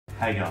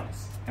Hey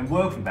guys, and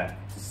welcome back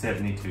to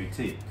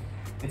 72T.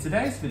 In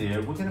today's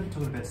video, we're going to be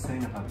talking about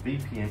setting up a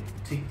VPN,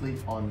 particularly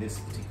on this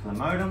particular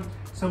modem.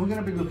 So we're going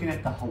to be looking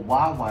at the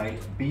Huawei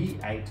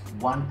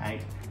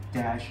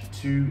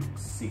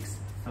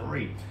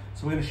B818-263.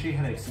 So we're going to show you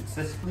how to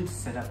successfully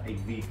set up a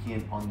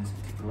VPN on this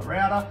particular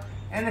router.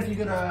 And if you've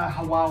got a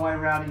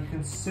Huawei router, you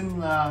can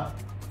similar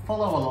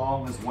follow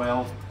along as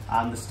well.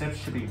 The steps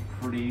should be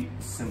pretty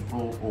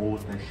simple, or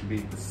they should be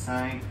the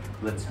same.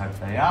 Let's hope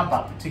they are,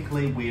 but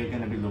particularly we are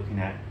going to be looking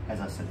at,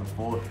 as I said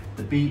before,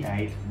 the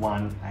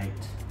B818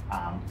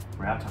 router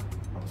right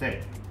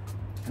there.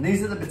 And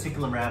these are the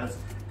particular routers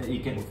that you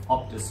get with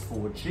Optus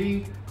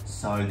 4G.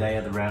 So they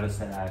are the routers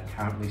that are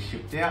currently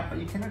shipped out, but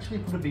you can actually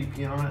put a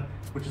VPN on it,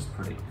 which is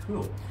pretty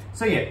cool.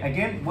 So yeah,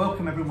 again,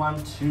 welcome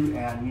everyone to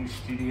our new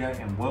studio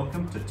and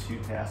welcome to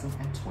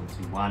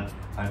 2021.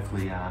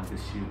 Hopefully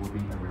this year will be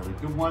a really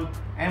good one.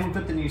 And we've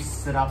got the new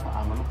setup.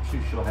 I'm not too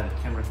sure how the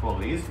camera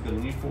quality is. We've got a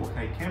new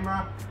 4K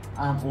camera.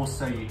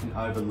 Also, you can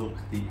overlook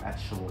the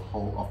actual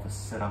whole office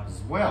setup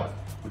as well,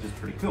 which is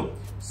pretty cool.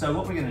 So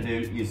what we're going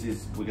to do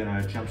is we're going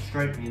to jump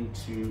straight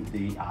into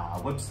the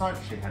website,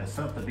 show you how to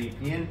set up the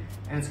VPN,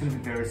 and it's going to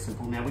be very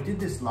simple. Now, we did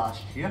this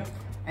last year,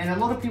 and a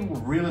lot of people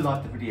really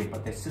liked the video,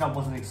 but their setup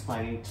wasn't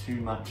explaining too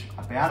much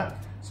about it.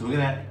 So we're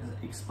going to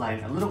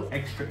explain a little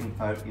extra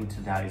info in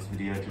today's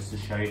video just to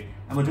show you.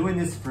 And we're doing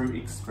this through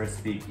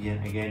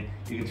ExpressVPN. Again,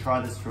 you can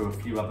try this through a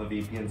few other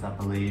VPNs. I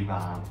believe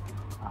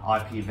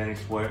IP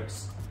Advantage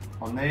works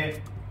on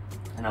there,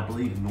 and I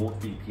believe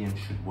NordVPN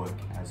should work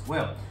as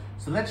well.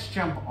 So let's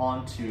jump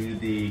onto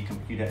the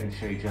computer and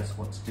show you just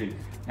what to do.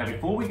 Now,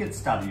 before we get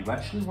started, you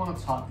actually want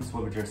to type this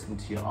web address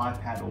into your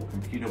iPad or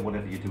computer,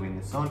 whatever you're doing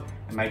this on,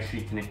 and make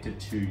sure you connect it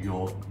to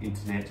your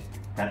internet,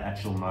 that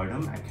actual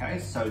modem, okay?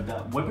 So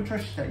the web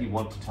address that you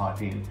want to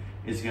type in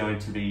is going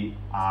to be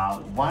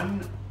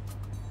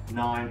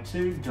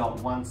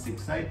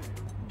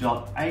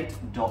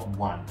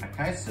 192.168.8.1,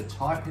 okay? So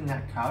type in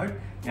that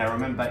code. Now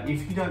remember,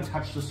 if you don't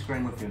touch the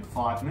screen within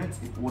 5 minutes,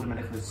 it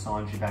automatically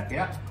signs you back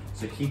out.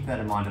 So keep that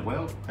in mind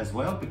as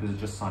well, because it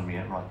just signed me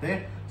out right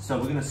there. So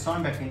we're gonna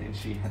sign back in and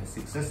show you how to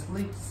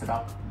successfully set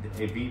up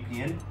a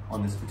VPN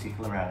on this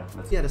particular router.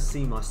 Let's be able to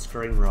see my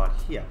screen right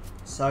here.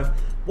 So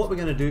what we're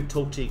gonna do,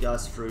 talk to you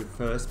guys through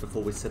first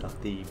before we set up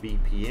the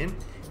VPN,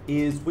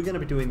 is we're going to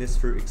be doing this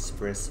through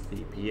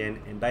ExpressVPN,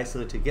 and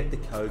basically to get the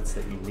codes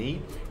that you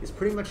need is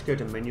pretty much go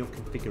to manual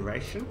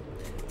configuration.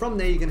 From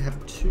there, you're going to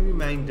have two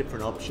main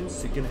different options.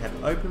 So you're going to have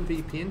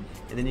OpenVPN,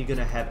 and then you're going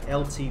to have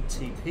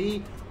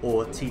LTTP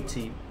or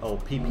TT or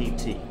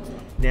PPT.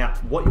 Now,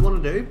 what you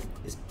want to do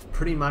is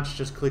pretty much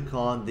just click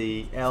on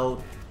the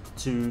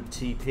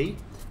L2TP,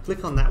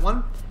 click on that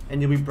one,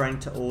 and you'll be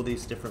brought to all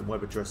these different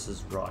web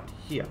addresses right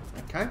here,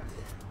 okay?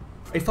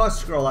 If I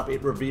scroll up,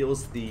 it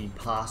reveals the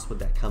password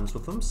that comes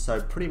with them. So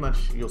pretty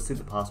much you'll see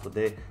the password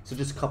there. So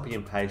just copy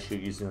and paste your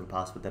username and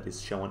password that is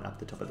showing up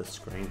the top of the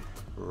screen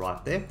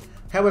right there.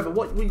 However,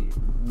 what we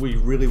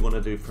really want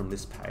to do from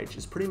this page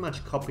is pretty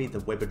much copy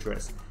the web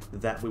address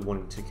that we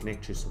want to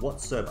connect to. So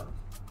what server?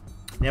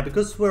 Now,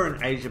 because we're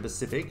in Asia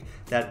Pacific,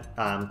 that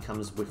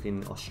comes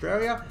within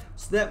Australia,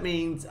 so that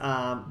means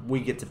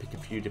we get to pick a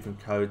few different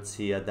codes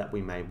here that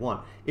we may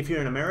want. If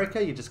you're in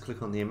America, you just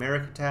click on the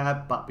America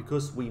tab, but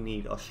because we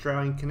need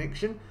Australian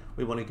connection,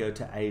 we want to go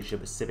to Asia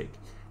Pacific.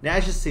 Now,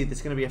 as you see,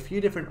 there's going to be a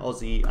few different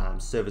Aussie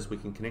servers we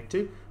can connect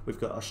to. We've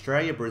got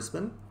Australia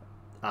Brisbane,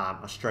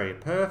 Australia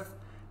Perth,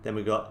 then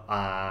we've got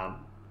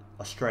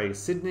Australia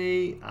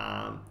Sydney,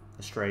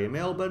 Australia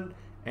Melbourne,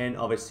 and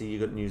obviously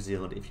you've got New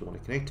Zealand if you want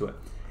to connect to it.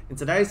 In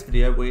today's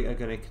video, we are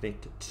going to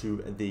connect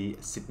to the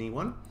Sydney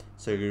one.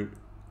 So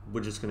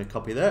we're just going to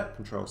copy that,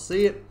 Control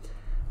C it,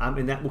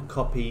 and that will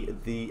copy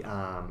the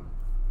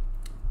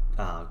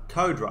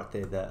code right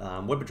there,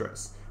 the web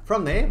address.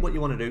 From there, what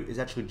you want to do is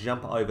actually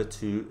jump over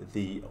to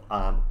the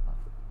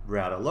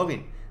router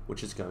login,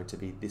 which is going to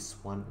be this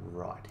one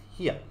right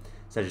here.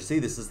 So as you see,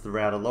 this is the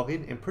router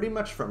login, and pretty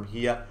much from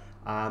here,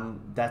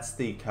 that's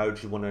the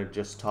code you want to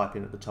just type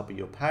in at the top of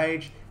your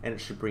page, and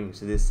it should bring you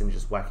to this, and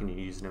just whack in your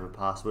username and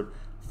password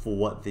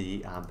for the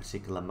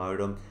particular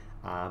modem.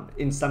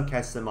 In some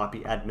cases, it might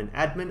be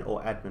admin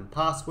or admin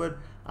password,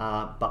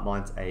 but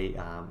mine's a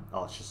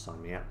oh, it's just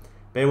signed me out.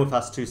 Bear with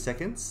us 2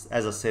 seconds.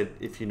 As I said,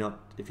 if you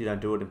don't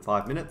do it in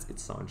 5 minutes, it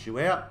signs you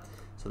out.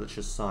 So let's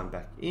just sign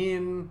back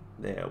in.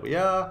 There we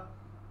are,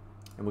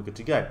 and we're good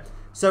to go.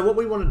 So what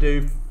we want to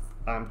do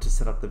to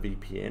set up the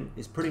VPN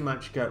is pretty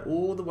much go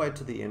all the way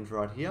to the end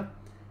right here,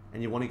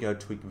 and you want to go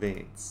to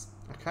Advanced.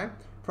 Okay,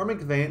 from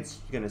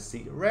Advanced, you're going to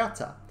see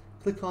Router.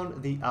 Click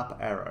on the up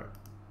arrow,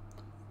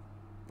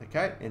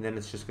 okay, and then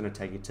it's just going to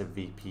take you to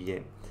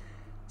VPN.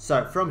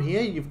 So from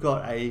here, you've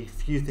got a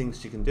few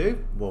things you can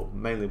do. Well,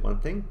 mainly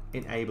one thing: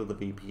 enable the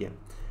VPN.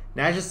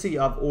 Now, as you see,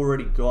 I've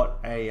already got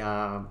it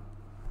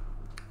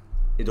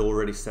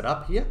already set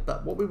up here.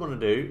 But what we want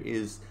to do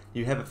is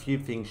you have a few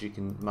things you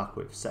can muck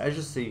with. So as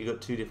you see, you've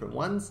got two different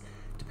ones.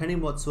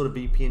 Depending what sort of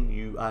VPN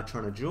you are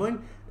trying to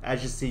join,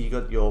 as you see, you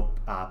got your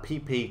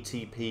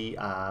PPTP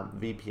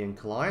VPN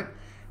client.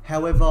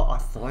 However, I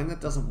find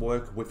that doesn't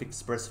work with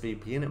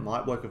ExpressVPN. It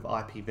might work with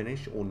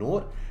IPVanish or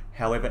not.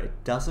 However,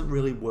 it doesn't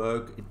really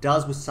work. It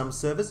does with some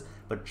servers,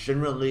 but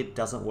generally it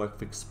doesn't work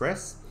with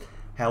Express.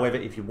 However,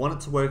 if you want it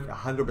to work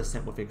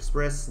 100% with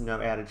Express, no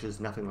outages,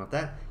 nothing like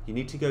that, you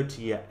need to go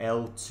to your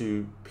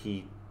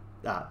L2TP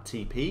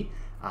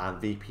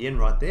VPN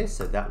right there.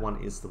 So that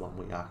one is the one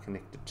we are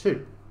connected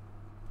to.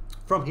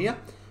 From here,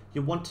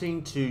 you're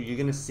going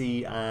to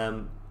see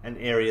an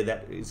area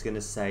that is going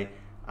to say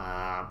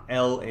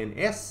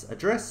LNS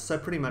address. So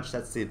pretty much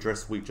that's the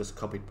address we just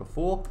copied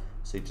before.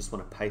 So you just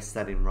want to paste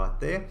that in right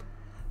there.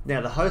 Now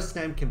the host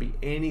name can be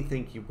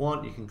anything you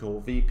want. You can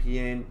call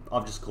VPN.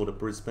 I've just called it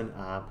Brisbane.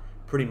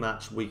 Pretty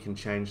much we can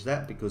change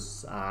that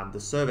because the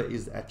server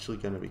is actually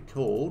going to be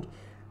called.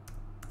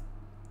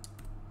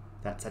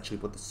 That's actually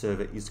what the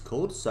server is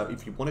called. So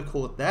if you want to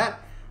call it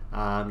that,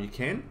 you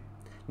can.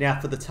 Now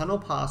for the tunnel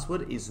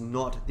password is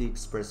not the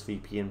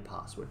ExpressVPN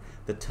password.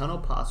 The tunnel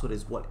password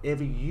is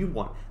whatever you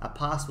want. A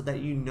password that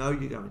you know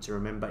you're going to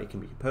remember. It can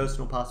be your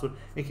personal password.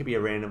 It can be a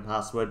random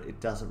password.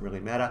 It doesn't really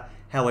matter.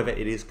 However,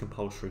 it is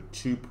compulsory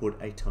to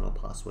put a tunnel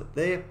password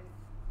there.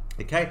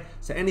 Okay,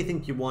 so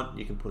anything you want,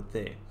 you can put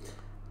there.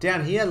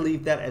 Down here,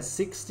 leave that as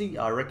 60,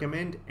 I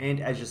recommend.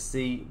 And as you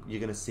see, you're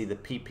going to see the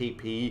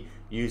PPP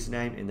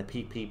username and the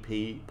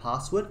PPP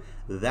password.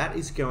 That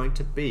is going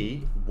to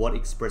be what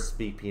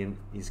ExpressVPN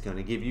is going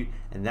to give you.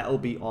 And that will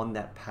be on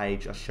that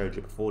page I showed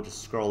you before.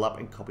 Just scroll up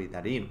and copy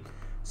that in.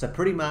 So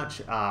pretty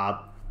much,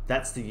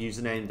 that's the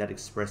username that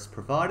Express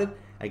provided.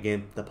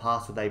 Again, the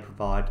password they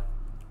provide,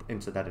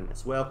 enter that in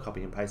as well,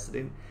 copy and paste it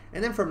in,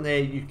 and then from there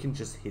you can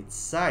just hit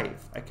save.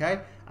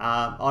 Okay,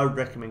 I would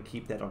recommend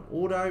keep that on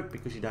auto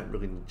because you don't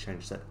really need to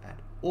change that at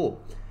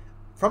all.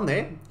 From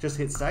there, just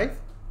hit save.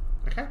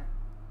 Okay,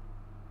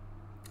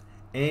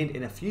 and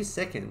in a few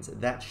seconds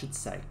that should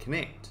say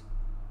connect.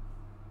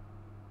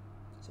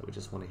 So we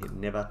just want to hit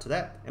never to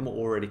that, and we're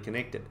already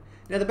connected.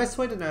 Now the best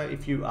way to know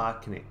if you are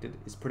connected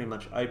is pretty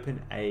much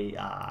open a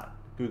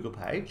Google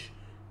page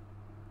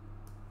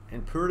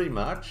and pretty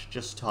much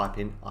just type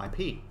in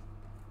IP.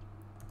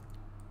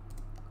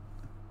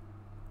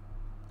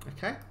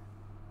 Okay,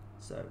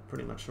 so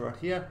pretty much right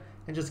here,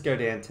 and just go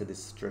down to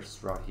this address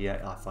right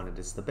here. I find it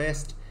is the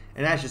best,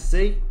 and as you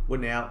see, we're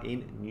now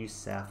in New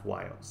South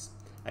Wales.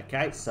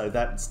 Okay, so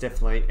that's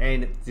definitely,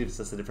 and it gives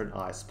us a different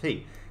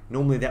ISP.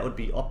 Normally that would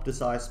be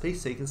Optus ISP,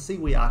 so you can see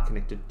we are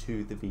connected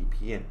to the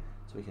VPN.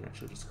 So we can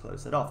actually just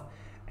close that off.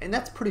 And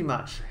that's pretty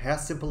much how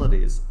simple it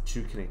is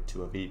to connect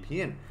to a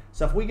VPN.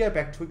 So if we go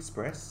back to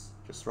Express,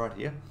 just right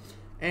here,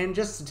 and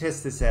just to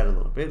test this out a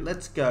little bit,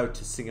 let's go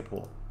to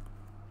Singapore.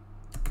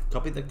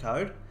 Copy the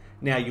code.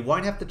 Now you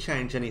won't have to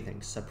change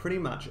anything. So pretty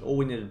much all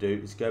we need to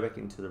do is go back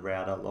into the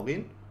router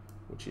login,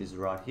 which is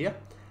right here.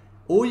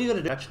 All you got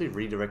to do actually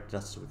redirected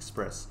us to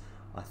Express.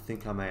 I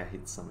think I may have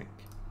hit something.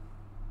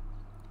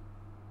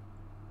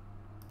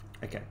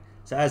 Okay,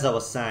 so as I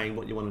was saying,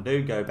 what you want to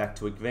do, go back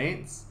to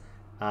Advanced,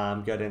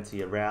 go down to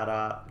your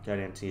router, go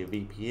down to your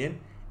VPN,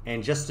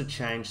 and just to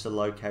change the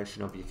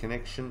location of your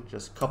connection,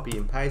 just copy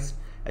and paste.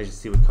 As you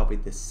see, we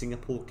copied the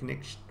Singapore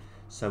connection.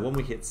 So when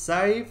we hit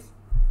save,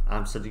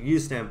 so the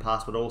username and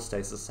password all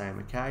stays the same,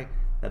 okay?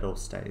 That all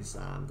stays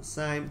the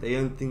same. The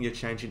only thing you're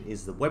changing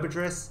is the web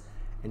address.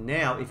 And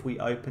now if we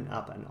open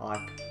up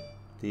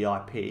the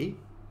IP,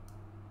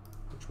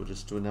 which we'll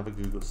just do another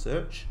Google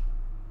search.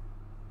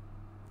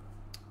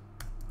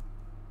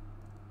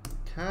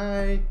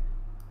 Okay,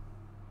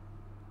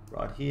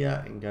 right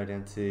here, and go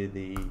down to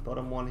the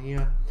bottom one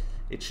here.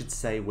 It should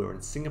say we're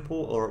in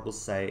Singapore, or it will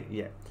say,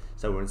 yeah,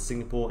 so we're in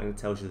Singapore, and it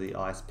tells you the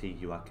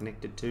ISP you are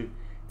connected to.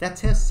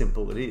 That's how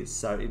simple it is.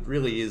 So it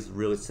really is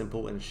really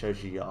simple, and it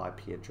shows you your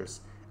IP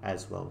address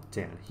as well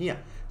down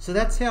here. So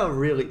that's how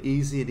really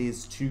easy it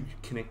is to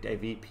connect a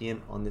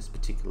VPN on this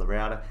particular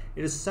router.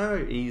 It is so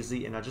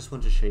easy, and I just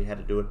wanted to show you how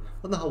to do it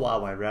on the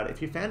Huawei router.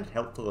 If you found it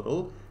helpful at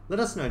all, let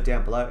us know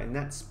down below, and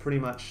that's pretty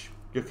much,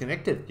 you're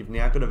connected. You've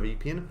now got a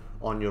VPN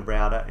on your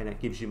router, and it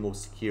gives you more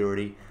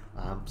security.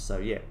 So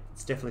yeah,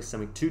 it's definitely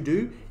something to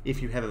do.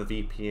 If you have a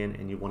VPN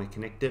and you want to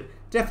connect it,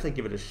 definitely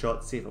give it a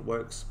shot, see if it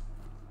works.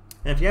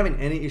 And if you're having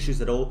any issues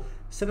at all,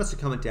 send us a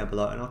comment down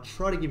below, and I'll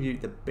try to give you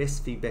the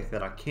best feedback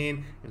that I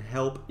can and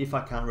help. If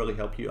I can't really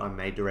help you, I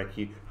may direct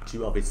you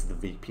to obviously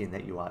the VPN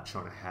that you are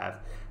trying to have.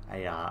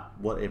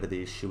 Whatever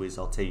the issue is,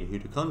 I'll tell you who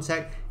to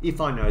contact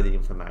if I know the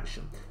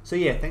information. So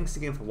yeah, thanks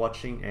again for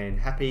watching, and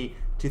happy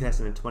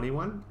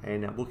 2021,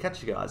 and we'll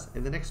catch you guys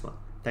in the next one.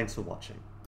 Thanks for watching.